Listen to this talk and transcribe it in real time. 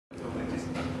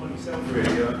yourself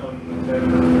really on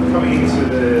coming into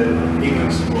the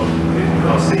England squad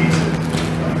last season.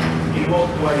 In what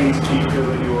ways do you feel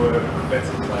that you're a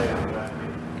better player than that?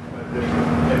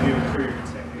 Have you improved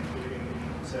technically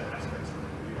in certain aspects of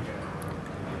your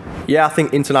game? Yeah, I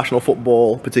think international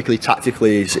football, particularly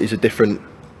tactically, is a different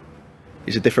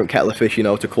kettle of fish,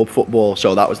 to club football.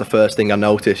 So that was the first thing I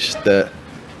noticed, that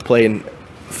playing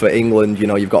for England,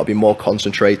 you've got to be more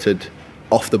concentrated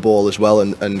off the ball as well,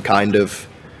 and kind of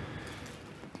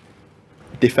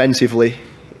defensively,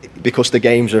 because the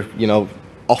games are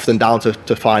often down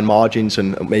to fine margins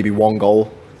and maybe one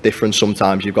goal difference.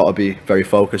 Sometimes you've got to be very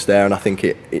focused there, and I think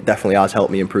it definitely has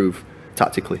helped me improve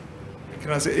tactically.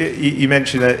 Can I say, you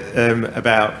mentioned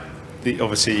about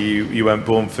obviously you weren't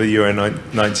born for Euro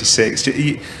 96. Do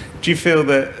you feel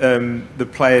that the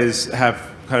players have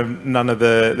kind of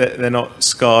they're not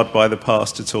scarred by the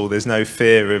past at all? There's no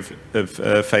fear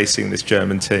of facing this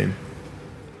German team?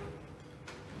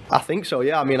 I think so,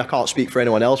 yeah. I mean, I can't speak for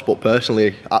anyone else, but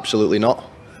personally, absolutely not.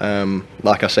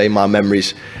 Like I say, my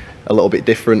memory's a little bit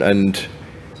different, and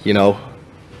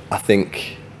I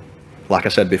think, like I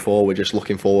said before, we're just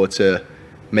looking forward to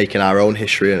making our own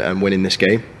history and winning this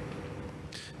game.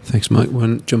 Thanks, Mike.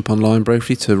 We'll jump online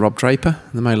briefly to Rob Draper,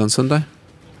 the Mail on Sunday.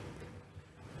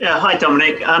 Yeah, hi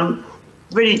Dominic.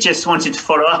 Really just wanted to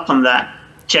follow up on that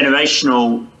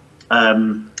generational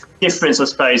difference, I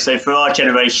suppose. So for our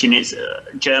generation, it's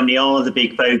Germany are the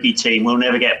big bogey team. We'll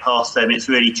never get past them. It's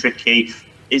really tricky.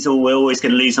 We're always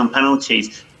going to lose on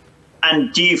penalties.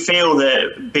 And do you feel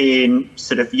that being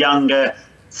sort of younger,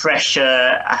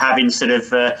 fresher, having sort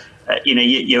of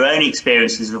your own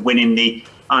experiences of winning the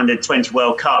Under-20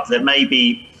 World Cup, that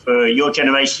maybe for your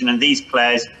generation and these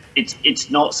players, it's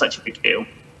not such a big deal?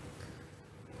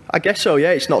 I guess so,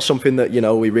 yeah. It's not something that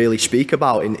we really speak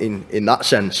about in that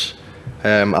sense.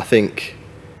 I think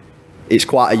it's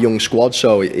quite a young squad,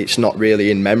 so it's not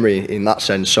really in memory in that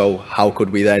sense. So how could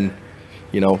we then,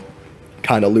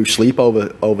 kind of lose sleep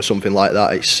over something like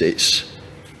that? It's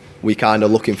we kind of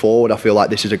looking forward. I feel like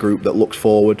this is a group that looks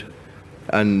forward,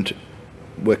 and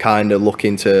we're kind of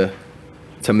looking to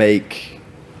make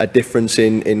a difference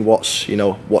in what's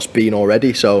been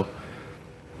already. So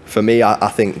for me, I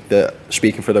think that,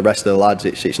 speaking for the rest of the lads,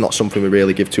 it's not something we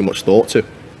really give too much thought to.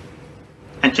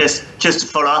 And just to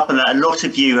follow up on that, a lot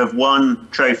of you have won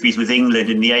trophies with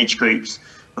England in the age groups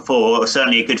before, or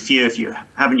certainly a good few of you,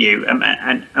 haven't you?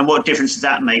 And what difference does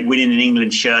that make, winning an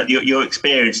England shirt? Your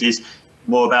experience is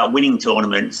more about winning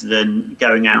tournaments than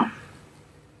going out.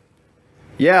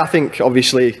 Yeah, I think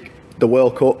obviously the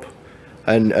World Cup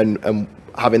and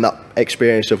having that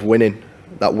experience of winning,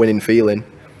 that winning feeling.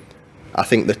 I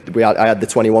think that I had the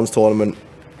 21s tournament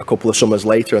a couple of summers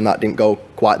later, and that didn't go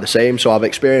quite the same. So I've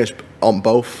experienced it on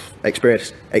both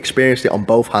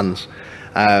hands.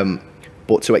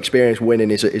 But to experience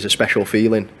winning is a special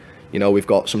feeling. We've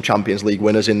got some Champions League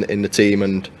winners in the team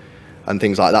and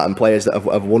things like that, and players that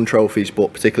have won trophies.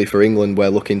 But particularly for England, we're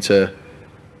looking to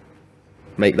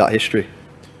make that history.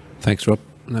 Thanks, Rob.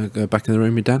 Now go back in the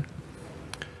room with Dan.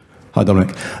 Hi,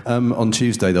 Dominic. On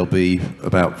Tuesday, there'll be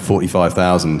about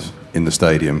 45,000 in the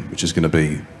stadium, which is going to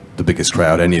be the biggest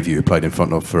crowd any of you have played in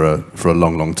front of for a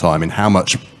long, long time. And how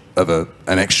much of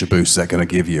an extra boost is that going to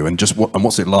give you? And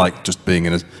what's it like just being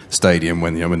in a stadium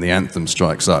when the anthem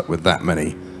strikes up with that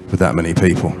many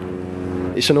people?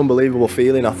 It's an unbelievable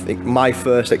feeling. I think my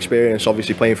first experience,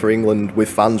 obviously playing for England with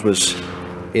fans, was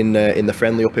in the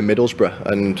friendly up in Middlesbrough,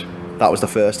 and that was the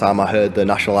first time I heard the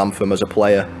national anthem as a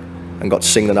player, and got to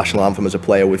sing the national anthem as a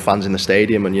player with fans in the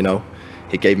stadium, and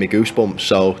it gave me goosebumps.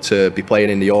 So to be playing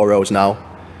in the Euros now,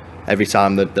 every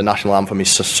time the national anthem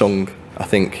is sung, I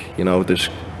think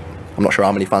I'm not sure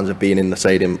how many fans have been in the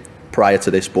stadium prior to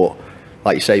this, but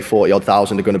like you say, 40-odd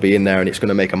thousand are going to be in there, and it's going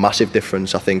to make a massive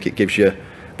difference. I think it gives you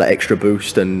that extra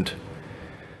boost, and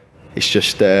it's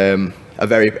just a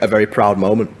very proud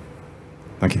moment.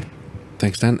 Thank you.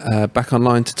 Thanks, Dan. Back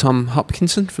online to Tom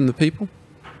Hopkinson from The People.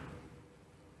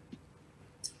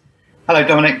 Hello,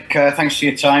 Dominic. Thanks for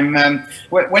your time.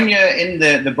 When you're in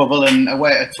the bubble and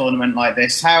away at a tournament like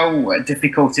this, how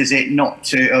difficult is it not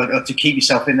to keep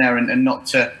yourself in there and not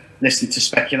to listen to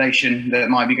speculation that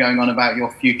might be going on about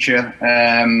your future?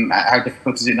 How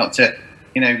difficult is it not to,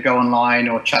 go online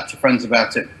or chat to friends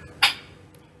about it?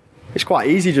 It's quite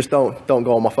easy. Just don't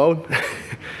go on my phone.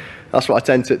 That's what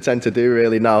I tend to do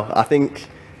really now. I think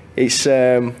it's.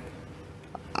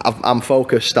 I'm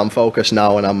focused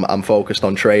now, and I'm focused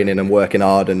on training and working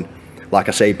hard, and like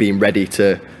I say, being ready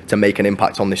to make an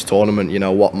impact on this tournament.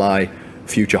 What my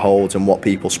future holds and what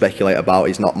people speculate about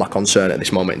is not my concern at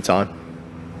this moment in time.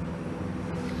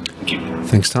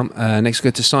 Thanks, Tom. Next, we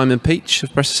go to Simon Peach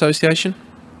of Press Association.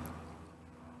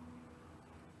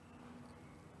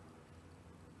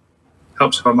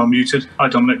 Helps if I'm unmuted. Hi,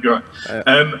 Dominic. You're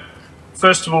right.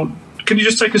 First of all, can you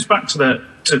just take us back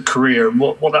to Korea and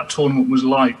what that tournament was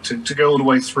like to go all the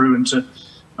way through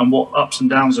and what ups and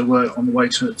downs there were on the way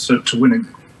to winning?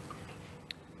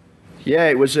 Yeah,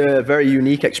 it was a very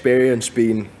unique experience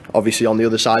being obviously on the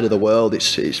other side of the world.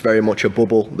 It's very much a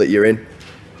bubble that you're in,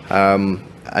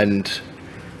 and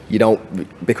you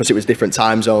don't, because it was different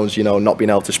time zones, you know, not being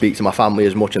able to speak to my family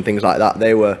as much and things like that.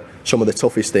 They were some of the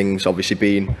toughest things, obviously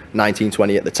being 19,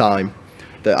 20 at the time,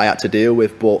 that I had to deal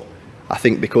with. But I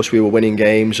think because we were winning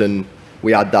games and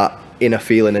we had that inner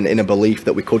feeling and inner belief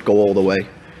that we could go all the way,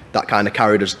 that kind of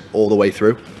carried us all the way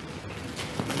through.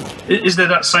 Is there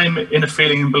that same inner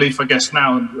feeling and belief, I guess,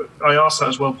 now? And I ask that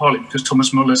as well, partly because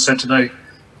Thomas Muller said today,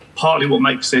 partly what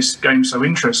makes this game so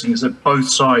interesting is that both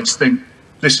sides think,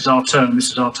 this is our turn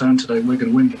today, we're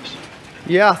going to win this.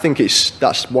 Yeah, I think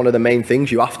that's one of the main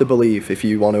things you have to believe if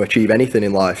you want to achieve anything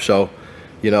in life. So,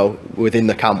 you know, within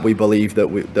the camp, we believe that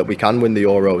we can win the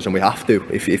Euros, and we have to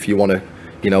if you want to,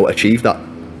 you know, achieve that.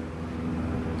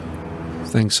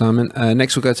 Thanks, Simon.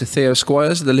 Next, we'll go to Theo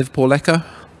Squires of the Liverpool Echo.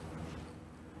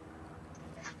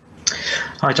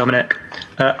 Hi, Dominic.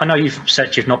 I know you've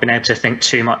said you've not been able to think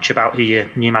too much about who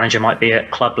your new manager might be at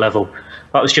club level,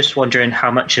 but I was just wondering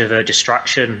how much of a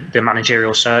distraction the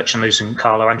managerial search and losing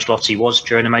Carlo Ancelotti was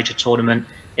during a major tournament,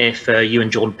 if you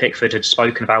and Jordan Pickford had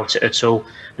spoken about it at all,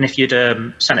 and if you'd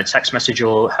sent a text message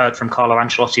or heard from Carlo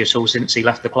Ancelotti at all since he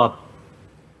left the club.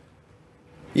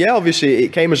 Yeah, obviously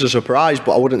it came as a surprise,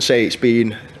 but I wouldn't say it's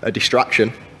been a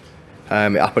distraction.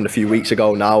 It happened a few weeks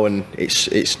ago now, and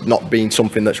it's not been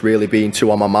something that's really been too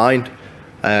on my mind.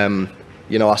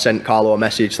 You know, I sent Carlo a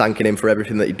message thanking him for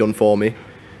everything that he'd done for me,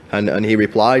 and he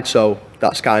replied. So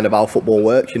that's kind of how football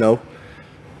works, you know.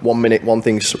 1 minute one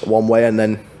thing's one way, and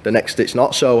then the next it's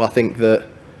not. So I think that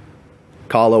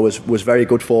Carlo was very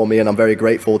good for me, and I'm very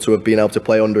grateful to have been able to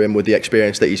play under him with the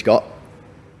experience that he's got.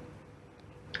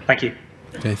 Thank you.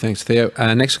 Okay, thanks, Theo.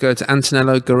 Next, we'll go to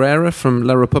Antonello Guerrera from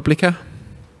La Repubblica.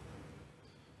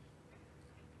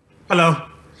 Hello.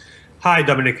 Hi,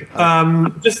 Dominic.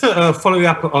 Just following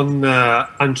up on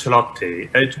Ancelotti.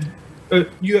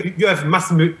 You have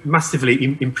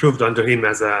massively improved under him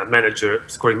as a manager,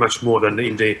 scoring much more than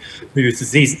in the previous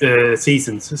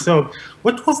seasons. So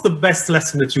what was the best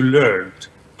lesson that you learned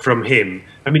from him?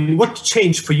 I mean, what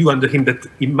changed for you under him that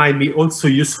it might be also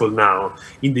useful now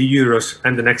in the Euros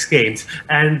and the next games?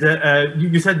 And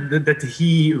you said that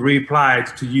he replied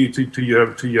to you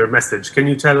to your message. Can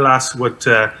you tell us what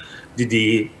did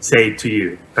he say to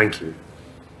you? Thank you.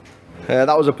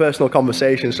 That was a personal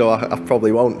conversation, so I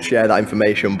probably won't share that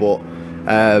information, but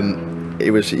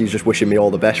he was just wishing me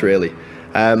all the best, really.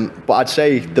 But I'd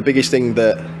say the biggest thing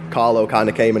that Carlo kind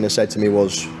of came in and said to me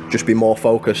was just be more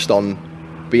focused on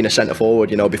being a centre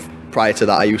forward. You know, prior to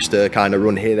that, I used to kind of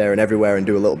run here, there, and everywhere and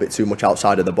do a little bit too much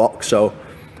outside of the box. So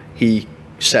he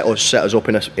set us up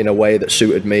in a way that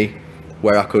suited me,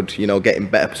 where I could, you know, get in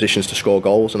better positions to score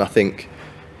goals. And I think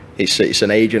it's an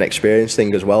age and experience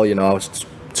thing as well. You know, I was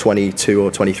 22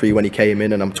 or 23 when he came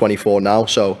in, and I'm 24 now.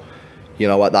 So, you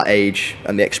know, at that age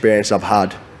and the experience I've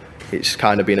had, it's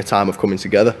kind of been a time of coming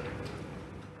together.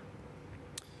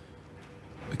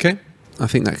 Okay, I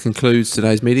think that concludes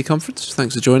today's media conference.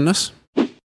 Thanks for joining us.